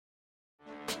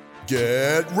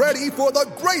Get ready for the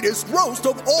greatest roast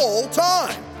of all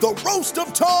time, the Roast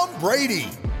of Tom Brady,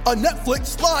 a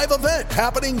Netflix live event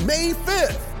happening May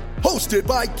 5th. Hosted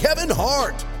by Kevin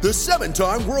Hart, the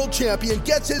 7-time world champion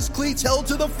gets his cleats held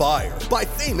to the fire by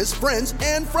famous friends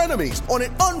and frenemies on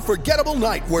an unforgettable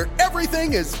night where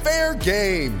everything is fair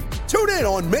game. Tune in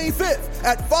on May 5th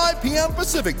at 5 p.m.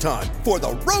 Pacific time for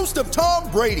the Roast of Tom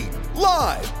Brady,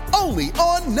 live only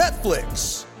on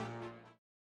Netflix.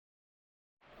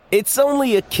 It's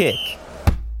only a kick,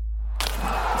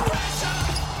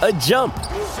 a jump,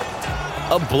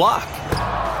 a block.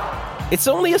 It's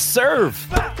only a serve.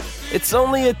 It's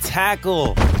only a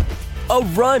tackle, a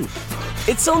run.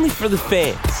 It's only for the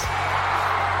fans.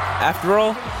 After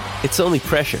all, it's only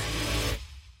pressure.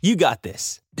 You got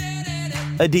this.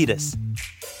 Adidas.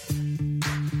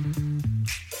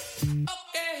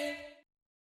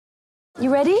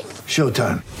 You ready?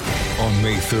 Showtime. On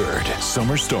May 3rd,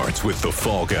 summer starts with The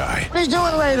Fall Guy. Let's do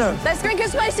it later. Let's drink a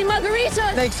spicy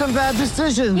margarita. Make some bad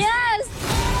decisions. Yes!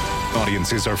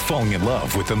 Audiences are falling in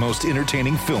love with the most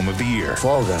entertaining film of the year.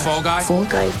 Fall Guy. Fall Guy? Fall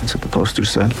guy. That's what the poster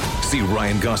said. See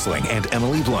Ryan Gosling and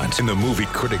Emily Blunt in the movie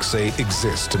critics say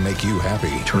exists to make you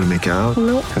happy. Trying to make it out?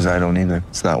 Nope. Because I don't either.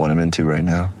 It's not what I'm into right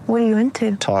now. What are you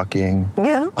into? Talking.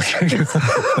 Yeah.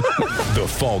 The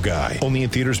Fall Guy. Only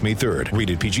in theaters May 3rd.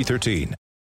 Rated PG-13.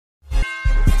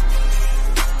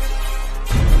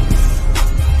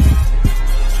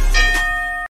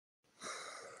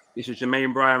 This is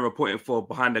Jermaine Bryan reporting for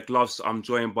Behind the Gloves. I'm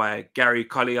joined by Gary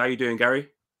Cully. How you doing, Gary?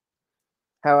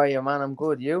 How are you, man? I'm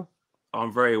good. You?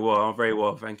 I'm very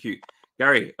well. Thank you.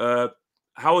 Gary,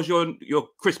 how was your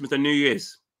Christmas and New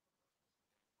Year's?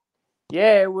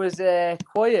 Yeah, it was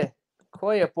quiet,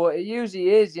 but it usually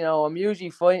is. You know, I'm usually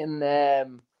fighting.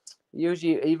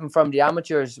 Usually, even from the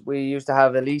amateurs, we used to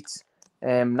have elites.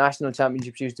 National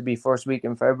championships used to be first week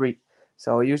in February,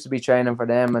 so I used to be training for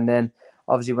them, and then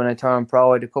obviously when I turned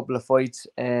pro, I had a couple of fights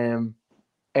early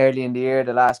in the year,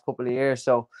 the last couple of years.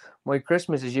 So my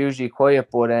Christmas is usually quiet,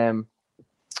 but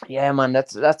yeah, man,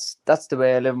 that's the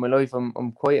way I live my life.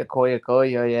 I'm quite a quiet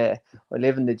guy. I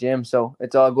live in the gym, so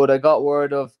it's all good. I got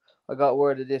word of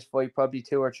this fight probably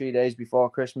 2 or 3 days before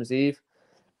Christmas Eve.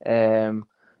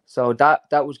 So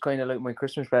that was kind of like my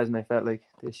Christmas present, I felt like,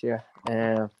 this year.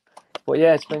 But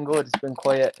yeah, it's been good. It's been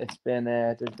quiet. It's been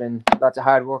there's been lots of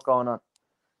hard work going on.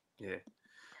 Yeah.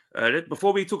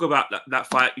 Before we talk about that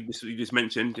fight you just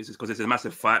mentioned, this is because it's a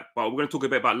massive fight, but we're going to talk a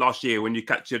bit about last year when you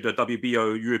captured the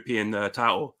WBO European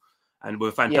title and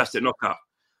with a fantastic knockout.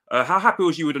 How happy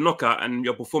was you with the knockout and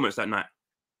your performance that night?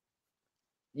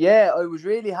 Yeah, I was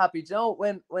really happy. You know,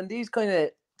 when these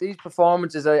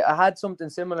performances, I had something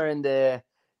similar in the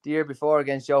year before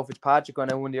against Joe Fitzpatrick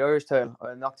when I won the Irish title.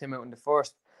 I knocked him out in the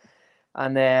first.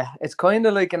 And it's kind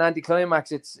of like an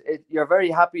anticlimax. You're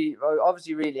very happy,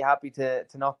 obviously really happy to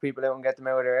knock people out and get them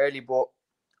out there early. But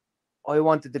I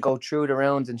wanted to go through the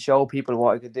rounds and show people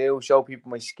what I could do, show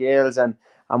people my skills and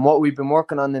what we've been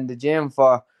working on in the gym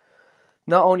for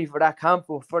not only for that camp,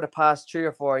 but for the past 3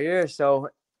 or 4 years. So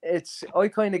I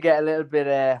kind of get a little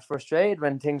bit frustrated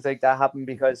when things like that happen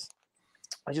because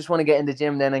I just want to get in the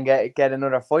gym then and get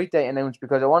another fight date announced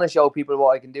because I want to show people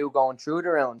what I can do going through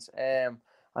the rounds.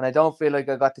 And I don't feel like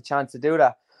I got the chance to do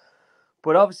that.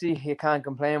 But obviously, you can't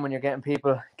complain when you're getting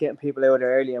people out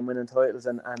there early and winning titles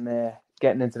and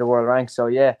getting into the world ranks. So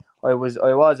yeah, I was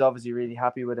obviously really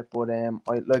happy with it. But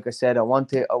like I said, I want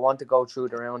to go through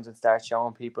the rounds and start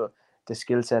showing people the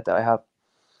skill set that I have.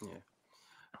 Yeah.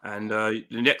 And the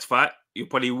next fight, you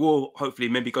probably will hopefully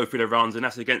maybe go through the rounds, and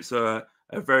that's against a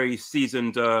very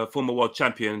seasoned former world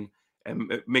champion,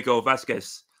 Miguel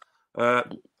Vasquez.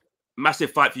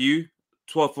 Massive fight for you.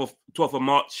 12th of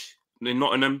March in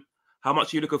Nottingham. How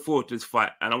much are you looking forward to this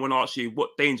fight? And I want to ask you,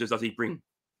 what dangers does he bring?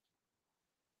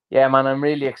 Yeah, man, I'm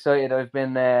really excited. I've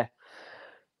been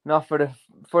not for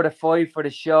the fight, for the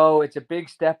show. It's a big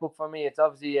step up for me. It's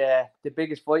obviously the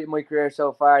biggest fight in my career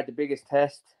so far, the biggest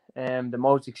test, the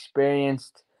most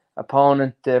experienced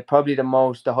opponent, probably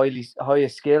the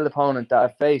highest skilled opponent that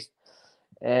I've faced.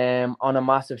 On a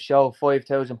massive show,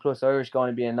 5,000 plus Irish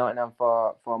going to be in Nottingham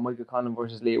for Michael Conlan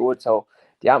versus Lee Wood. So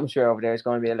the atmosphere over there is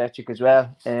going to be electric as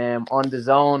well. On the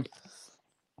zone,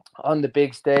 on the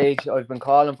big stage, I've been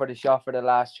calling for the shot for the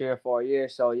last 3 or 4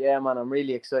 years. So yeah, man, I'm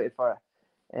really excited for it.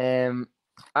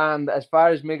 And as far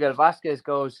as Miguel Vasquez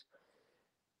goes,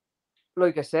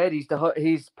 like I said,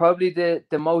 he's probably the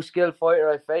most skilled fighter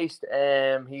I've faced.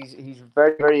 He's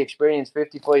very, very experienced,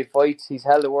 55 fights. He's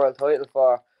held the world title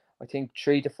for I think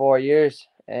 3 to 4 years.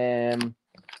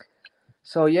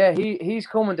 So yeah, he's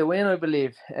coming to win, I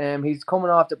believe. He's coming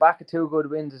off the back of 2 good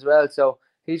wins as well. So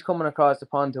he's coming across the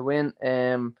pond to win.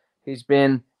 he's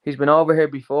been over here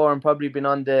before and probably been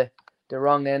on the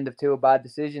wrong end of two bad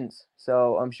decisions.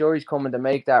 So I'm sure he's coming to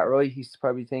make that right. He's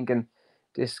probably thinking,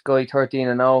 this guy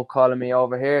 13-0 calling me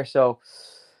over here. So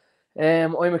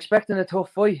I'm expecting a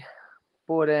tough fight,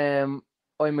 but I'm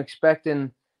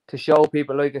expecting to show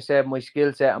people, like I said, my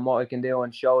skill set and what I can do,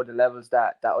 and show the levels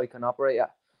that I can operate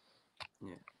at.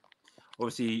 Yeah.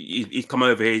 Obviously, he's come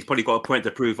over here. He's probably got a point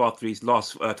to prove after his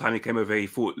last time he came over here. He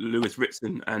fought Lewis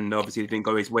Ritson, and obviously it didn't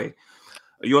go his way.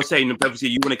 You're saying, obviously,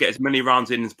 you want to get as many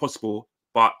rounds in as possible,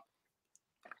 but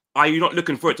are you not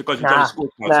looking for it to go to judges' scorecards?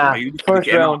 Nah. Are you First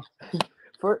round.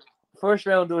 First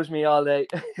round does me all day.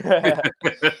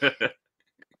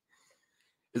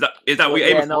 Is that what you're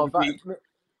aiming for?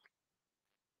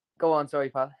 Go on, sorry,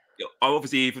 pal.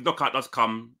 Obviously, if a knockout does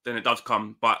come, then it does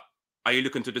come. But are you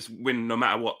looking to just win no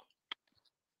matter what?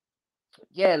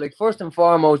 Yeah, like first and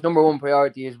foremost, number one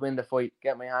priority is win the fight.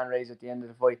 Get my hand raised at the end of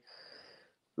the fight.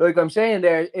 Like I'm saying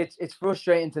there, it's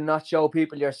frustrating to not show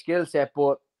people your skill set,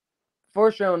 but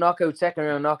first round knockouts, second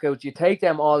round knockouts, you take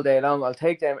them all day long. I'll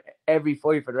take them every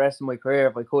fight for the rest of my career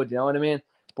if I could, you know what I mean?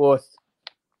 But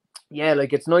yeah,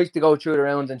 like it's nice to go through the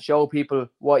rounds and show people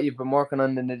what you've been working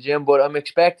on in the gym. But I'm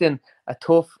expecting a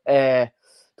tough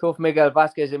Miguel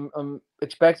Vasquez. I'm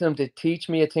expecting him to teach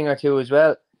me a thing or two as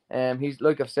well. He's,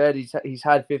 like I've said, he's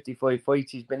had 55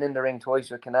 fights. He's been in the ring twice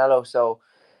with Canelo, so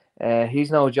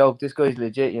he's no joke. This guy's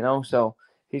legit, you know. So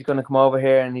he's going to come over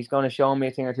here and he's going to show me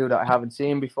a thing or two that I haven't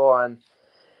seen before. And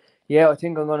yeah, I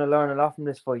think I'm going to learn a lot from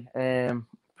this fight.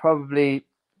 Probably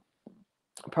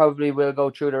will go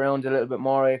through the rounds a little bit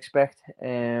more, I expect.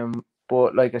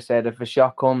 But like I said, if a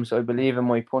shot comes, I believe in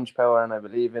my punch power and I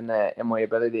believe in my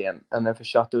ability. And if a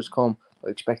shot does come, I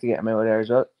expect to get him out of there as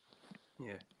well.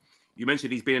 Yeah. You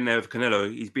mentioned he's been in there with Canelo.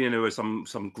 He's been in there with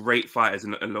some great fighters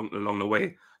along the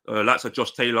way. Likes of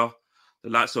Josh Taylor, the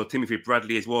likes of Timothy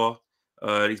Bradley as well.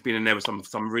 He's been in there with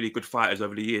some really good fighters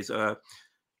over the years.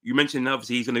 You mentioned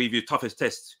obviously he's going to give you the toughest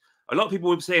test. A lot of people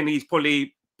were saying he's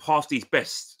probably past his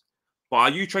best. But are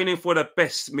you training for the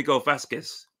best Miguel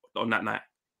Vasquez on that night?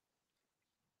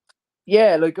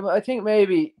 Yeah, like I think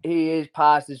maybe he is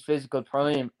past his physical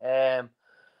prime.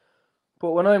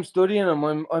 But when I'm studying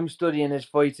him, I'm studying his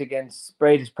fights against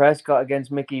Bradis Prescott,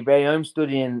 against Mickey Bay. I'm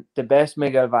studying the best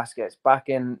Miguel Vasquez back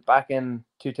in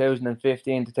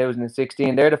 2015,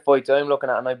 2016. They're the fights I'm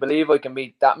looking at, and I believe I can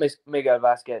beat that Miguel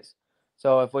Vasquez.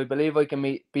 So if I believe I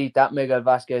can beat that Miguel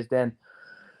Vasquez, then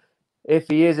if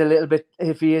he is a little bit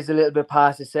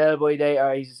past his sell-by date,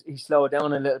 or he's slowed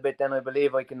down a little bit, then I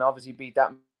believe I can obviously beat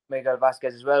that Miguel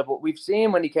Vasquez as well. But we've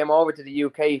seen when he came over to the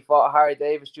UK, he fought Harry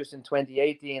Davis just in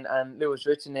 2018 and Lewis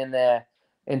Ritson in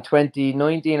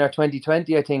 2019 or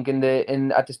 2020, I think,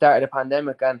 at the start of the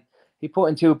pandemic, and he put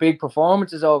in two big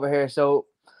performances over here. So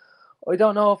I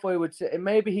don't know if I would say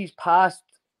maybe he's past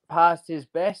his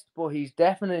best, but he's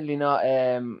definitely not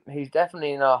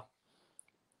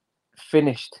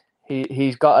finished.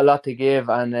 He's got a lot to give,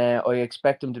 and I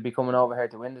expect him to be coming over here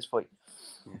to win this fight.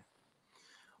 Yeah.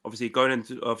 Obviously, I want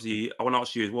to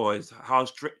ask you as well, is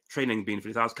how's training been for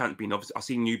this? How's camp been? Obviously, I've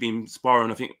seen you been sparring,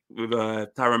 I think, with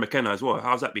Tyrone McKenna as well.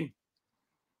 How's that been?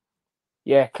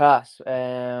 Yeah, class.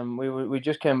 We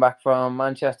just came back from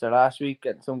Manchester last week,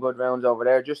 getting some good rounds over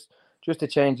there, just to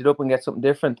change it up and get something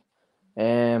different.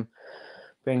 Been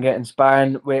getting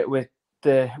sparring with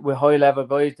high level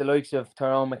guys, the likes of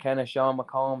Tyrone McKenna, Sean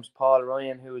McCombs, Paul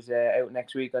Ryan, who's out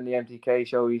next week on the MTK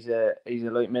show. He's a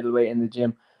light middleweight in the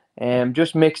gym.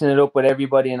 Just mixing it up with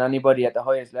everybody and anybody at the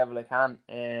highest level I can.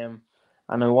 And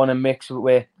I want to mix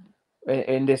with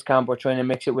in this camp. We're trying to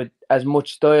mix it with as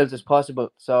much styles as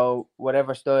possible. So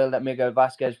whatever style that Miguel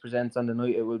Vasquez presents on the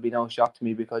night, it will be no shock to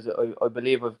me, because I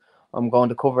believe I'm going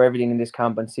to cover everything in this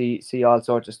camp and see all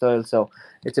sorts of styles. So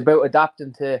it's about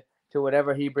adapting to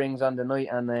whatever he brings on the night,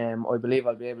 and I believe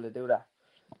I'll be able to do that.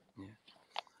 Yeah.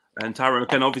 And Tyrone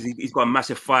McKenna, obviously, he's got a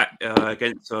massive fight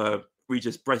against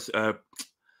Regis Prograis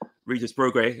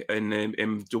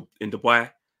in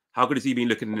Dubai. How good has he been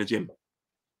looking in the gym?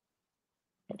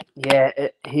 Yeah,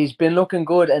 he's been looking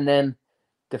good, and then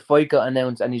the fight got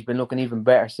announced, and he's been looking even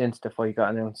better since the fight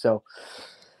got announced. So,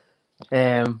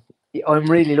 I'm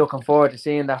really looking forward to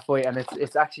seeing that fight, and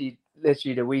it's actually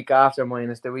literally the week after mine.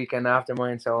 It's the weekend after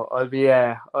mine, so I'll be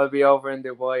over in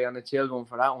Dubai on a chilled one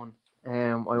for that one.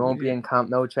 I won't be in camp,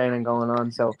 no training going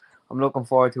on, so I'm looking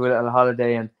forward to a little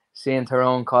holiday and seeing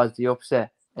Tyrone cause the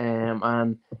upset.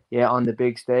 And yeah, on the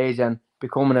big stage and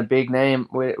becoming a big name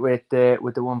with the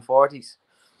 140s.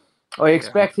 I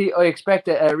expect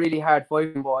a really hard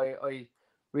fight, but I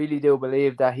really do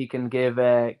believe that he can give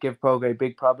Prograis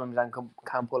big problems and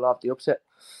can pull off the upset.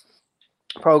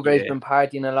 Prograis Yeah. been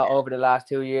partying a lot over the last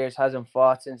 2 years, hasn't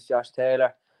fought since Josh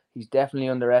Taylor. He's definitely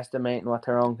underestimating what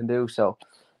Tyrone can do. So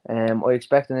I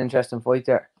expect an interesting fight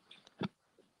there.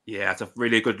 Yeah, it's a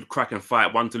really good cracking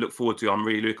fight. One to look forward to. I'm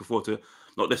really looking forward to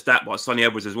not just that, but Sonny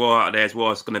Edwards as well out there as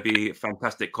well. It's going to be a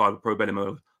fantastic card with Pro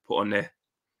Bellamo put on there.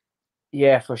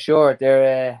 Yeah, for sure.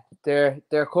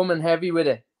 They're coming heavy with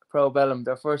it. Pro Bellum.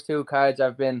 Their first two cards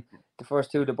have been the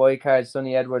first two Dubai cards.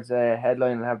 Sonny Edwards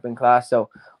headline have been class. So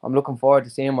I'm looking forward to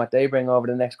seeing what they bring over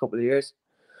the next couple of years.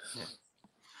 Yeah.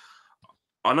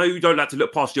 I know you don't like to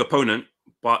look past your opponent,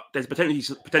 but there's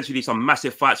potentially some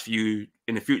massive fights for you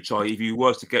in the future if you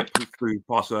were to get through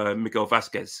past Miguel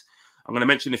Vasquez. I'm going to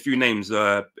mention a few names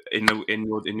in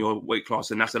your weight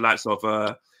class, and that's the likes of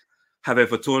Javier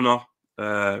Fortuna,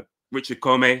 Richard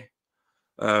Comey,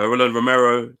 Roland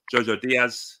Romero, Jojo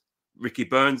Diaz, Ricky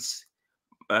Burns,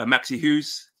 Maxi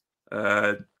Hughes,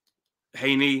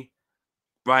 Haney,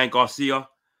 Ryan Garcia.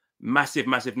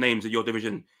 Massive names in your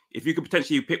division. If you could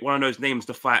potentially pick one of those names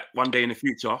to fight one day in the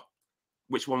future,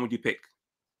 which one would you pick?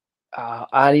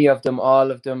 Any of them, all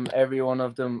of them, every one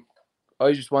of them.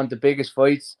 I just want the biggest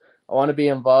fights. I want to be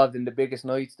involved in the biggest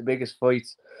nights, the biggest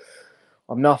fights.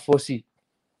 I'm not fussy.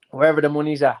 Wherever the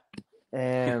money's at,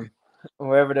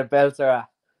 wherever the belts are at.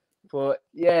 But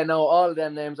yeah, no, all of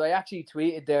them names. I actually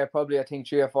tweeted there probably, I think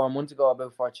 3 or 4 months ago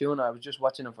about Fortuna. I was just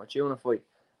watching a Fortuna fight.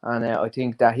 And I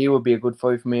think that he would be a good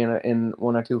fight for me in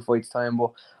 1 or 2 fights' time.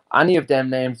 But any of them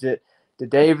names, the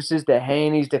Davises, the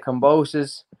Haneys, the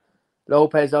Camboses,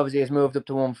 Lopez obviously has moved up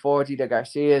to 140, the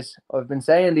Garcias. I've been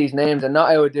saying these names, and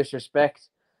not out of disrespect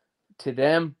to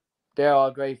them. They're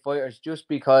all great fighters just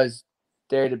because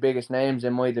they're the biggest names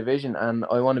in my division, and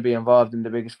I want to be involved in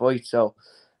the biggest fights. So,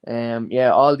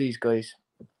 yeah, all these guys.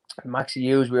 Maxi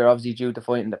Hughes, we were obviously due to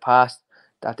fight in the past.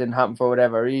 That didn't happen for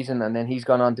whatever reason, and then he's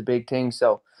gone on to big things.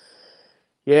 So,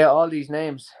 yeah, all these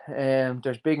names.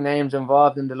 There's big names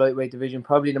involved in the lightweight division,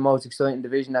 probably the most exciting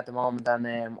division at the moment,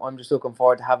 and I'm just looking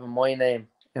forward to having my name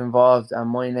involved and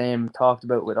my name talked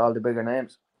about with all the bigger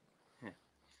names. Yeah.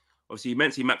 Obviously, you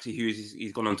mentioned Maxi Hughes.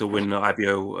 He's gone on to win the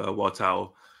IBO world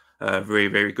title.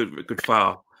 Very good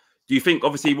fighter. Do you think,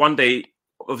 obviously, one day,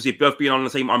 obviously both being on the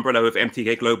same umbrella with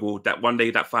MTK Global, that one day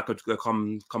that fight could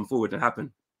come forward and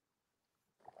happen?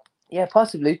 Yeah,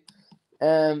 possibly.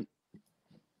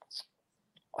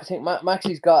 I think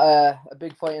Maxi's got a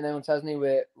big fight announced, hasn't he,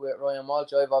 with Ryan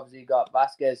Walsh. I've obviously got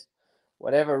Vasquez.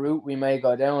 Whatever route we may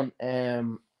go down,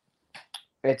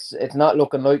 it's not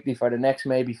looking likely for the next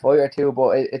maybe fight or two,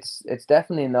 but it's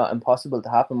definitely not impossible to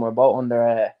happen. We're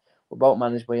both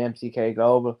managed by MTK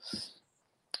Global.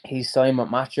 He's signed with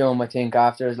Matchroom, I think,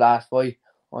 after his last fight.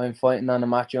 I'm fighting on the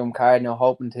Matchroom card now,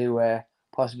 hoping to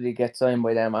possibly get signed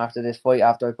by them after this fight,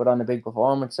 after I put on a big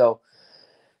performance. So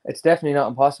it's definitely not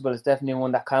impossible. It's definitely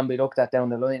one that can be looked at down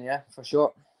the line, yeah, for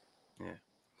sure. Yeah.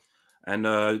 And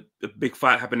the big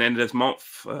fight happened at the end of this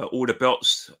month. All the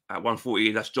belts at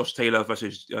 140. That's Josh Taylor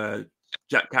versus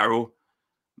Jack Carroll.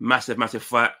 Massive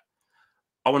fight.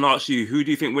 I want to ask you, who do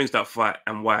you think wins that fight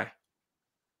and why?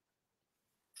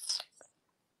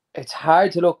 It's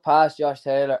hard to look past Josh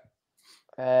Taylor.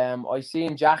 I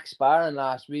seen Jack sparring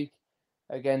last week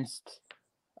against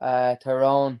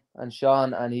Tyrone and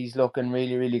Sean, and he's looking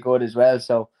really good as well.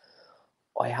 So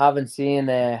I haven't seen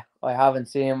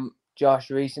Josh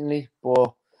recently,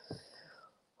 but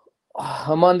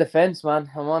I'm on the fence, man.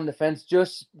 I'm on the fence.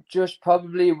 Just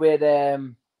probably with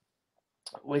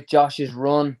Josh's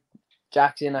run,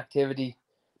 Jack's inactivity,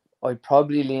 I'd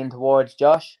probably lean towards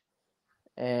Josh.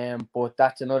 But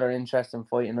that's another interesting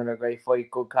fight, another great fight,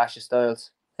 good clash of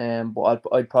styles. But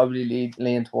I'd probably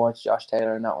lean towards Josh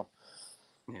Taylor in that one.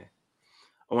 Yeah.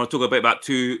 I want to talk a bit about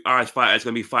 2 Irish fighters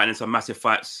going to be fighting in some massive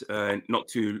fights not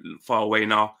too far away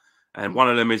now. And one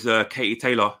of them is Katie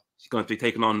Taylor. She's going to be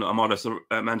taking on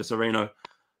Amanda Serrano.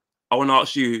 I want to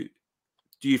ask you,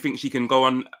 do you think she can go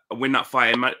on and win that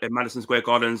fight in Madison Square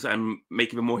Gardens and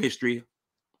make even more history?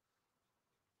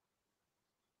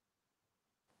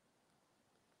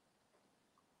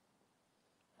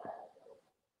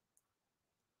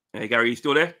 Hey, Gary, you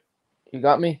still there? You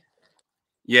got me?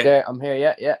 Yeah. There, I'm here,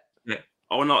 yeah.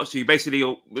 I want to ask you, basically,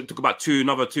 we'll talk about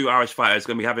another two Irish fighters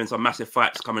going to be having some massive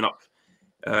fights coming up.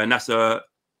 And that's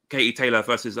Katie Taylor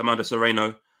versus Amanda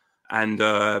Serrano. And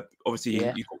obviously,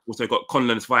 you've also got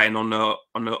Conlon's fighting on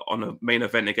the main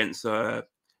event against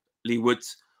Lee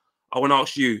Woods. I want to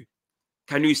ask you,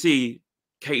 can you see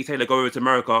Katie Taylor go over to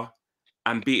America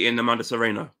and beating Amanda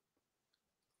Serrano?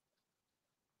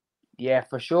 Yeah,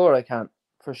 for sure I can.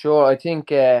 For sure. I think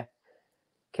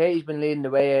Katie's been leading the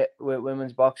way with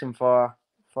women's boxing for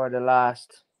the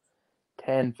last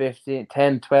 12,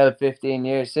 15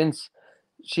 years since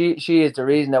she is the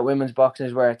reason that women's boxing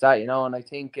is where it's at, you know. And I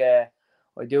think I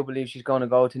do believe she's going to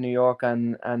go to New York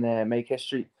and make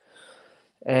history.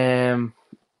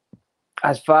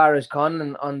 As far as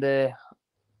Conlan on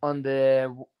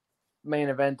the main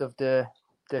event of the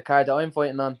card that I'm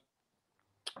fighting on,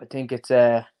 I think it's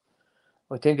a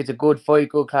good fight,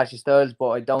 good clash of styles, but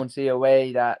I don't see a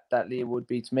way that Leigh Wood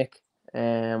beats Mick.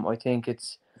 I think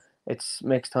it's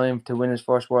Mick's time to win his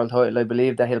first world title. I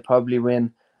believe that he'll probably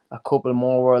win a couple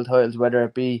more world titles, whether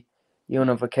it be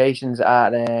unifications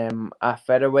at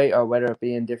featherweight or whether it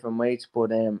be in different weights.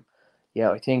 But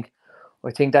I think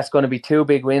that's going to be 2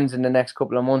 big wins in the next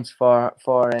couple of months for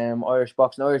Irish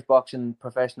boxing. Irish boxing,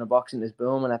 professional boxing is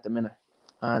booming at the minute,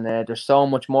 and there's so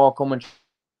much more coming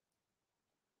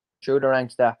through the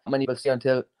ranks that many will see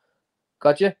until.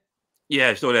 Got you?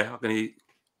 Yeah, still there. Can you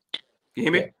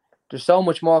hear me? Yeah. There's so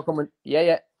much more coming.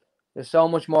 Yeah. There's so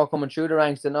much more coming through the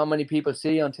ranks that not many people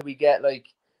see until we get like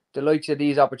the likes of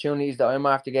these opportunities that I'm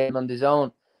after getting on the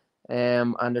zone.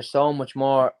 And there's so much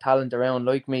more talent around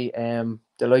like me.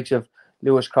 The likes of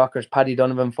Lewis Crocker's, Paddy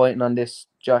Donovan fighting on this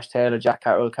Josh Taylor, Jack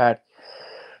Carroll card.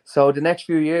 So the next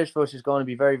few years for us is going to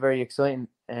be very, very exciting.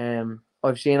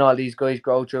 I've seen all these guys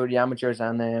grow through the amateurs,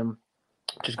 and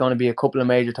there's going to be a couple of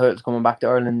major titles coming back to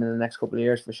Ireland in the next couple of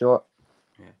years for sure.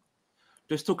 Yeah.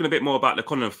 Just talking a bit more about the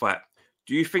Conlan fight.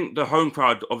 Do you think the home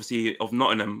crowd, obviously, of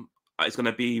Nottingham is going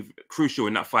to be crucial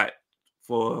in that fight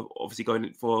for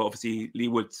obviously Leigh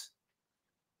Woods?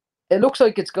 It looks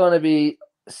like it's going to be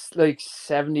like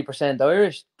 70%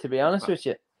 Irish, to be honest with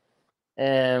you.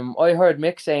 I heard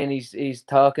Mick saying he's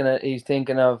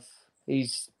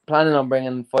planning on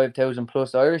bringing 5,000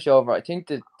 plus Irish over. I think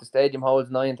the stadium holds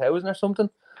 9,000 or something.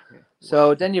 Yeah.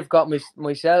 So then you've got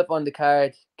myself on the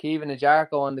card, Kevin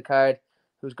Ajarko on the card,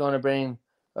 who's going to bring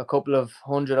a couple of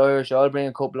 100 Irish. I'll bring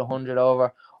a couple of 100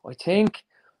 over. I think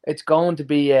it's going to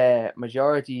be the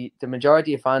majority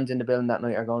of fans in the building that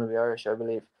night are going to be Irish, I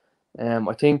believe.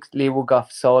 I think Leigh Wood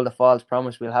got sold a false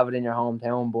promise. We'll have it in your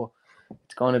hometown, but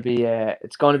it's going to be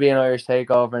an Irish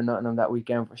takeover in Nottingham that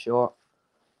weekend for sure.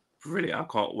 Brilliant! I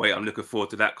can't wait. I'm looking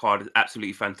forward to that card. It's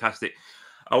absolutely fantastic.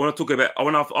 I want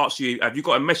to ask you: have you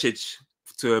got a message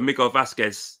to Miguel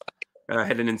Vasquez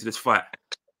heading into this fight?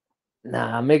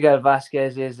 Nah, Miguel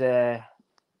Vasquez is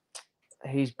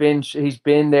he's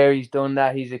been there, he's done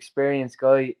that, he's an experienced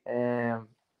guy.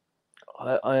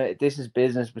 This is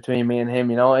business between me and him,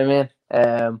 you know what I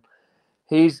mean?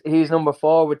 He's number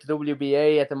 4 with the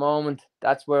WBA at the moment.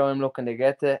 That's where I'm looking to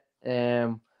get to.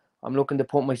 I'm looking to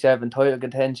put myself in title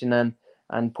contention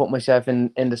and put myself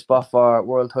in the spot for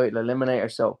world title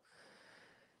eliminator. So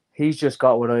he's just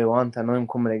got what I want, and I'm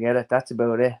coming to get it. That's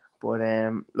about it. But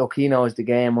look, he knows the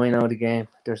game. I know the game.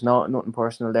 There's nothing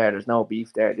personal there. There's no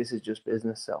beef there. This is just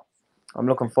business. So I'm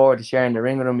looking forward to sharing the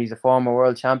ring with him. He's a former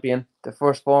world champion, the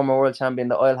first former world champion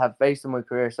that I'll have faced in my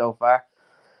career so far.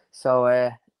 So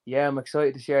I'm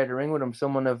excited to share the ring with him.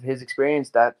 Someone of his experience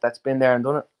that's been there and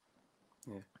done it.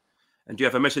 Yeah. And do you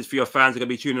have a message for your fans that are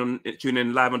going to be tuning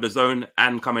in live on the Zone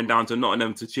and coming down to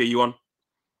Nottingham to cheer you on?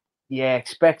 Yeah,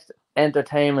 expect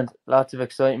entertainment, lots of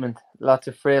excitement, lots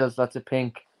of frills, lots of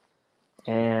pink.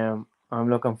 I'm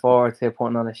looking forward to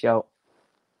putting on a show.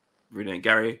 Brilliant,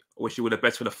 Gary. I wish you all the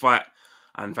best for the fight,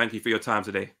 and thank you for your time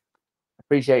today.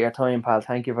 Appreciate your time, pal.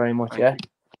 Thank you very much.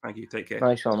 Thank you. Take care.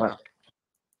 Nice one, man.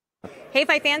 Hey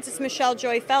Fight fans, it's Michelle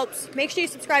Joy Phelps. Make sure you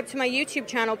subscribe to my YouTube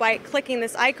channel by clicking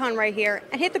this icon right here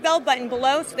and hit the bell button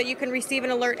below so that you can receive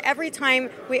an alert every time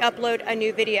we upload a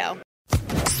new video.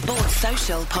 Sports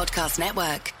Social Podcast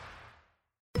Network.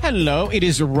 Hello, it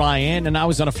is Ryan, and I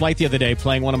was on a flight the other day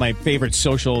playing one of my favorite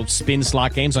social spin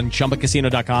slot games on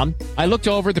ChumbaCasino.com. I looked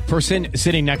over at the person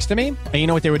sitting next to me, and you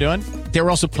know what they were doing? They were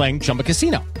also playing Chumba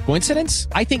Casino. Coincidence?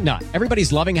 I think not.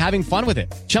 Everybody's loving having fun with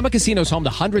it. Chumba Casino is home to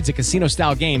hundreds of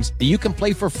casino-style games that you can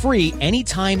play for free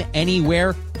anytime,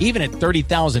 anywhere, even at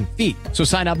 30,000 feet. So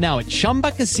sign up now at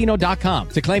ChumbaCasino.com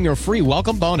to claim your free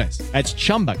welcome bonus. That's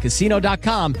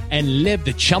ChumbaCasino.com and live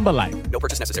the Chumba life. No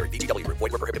purchase necessary. VGW. Void where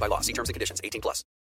prohibited by law. See terms and conditions. 18+.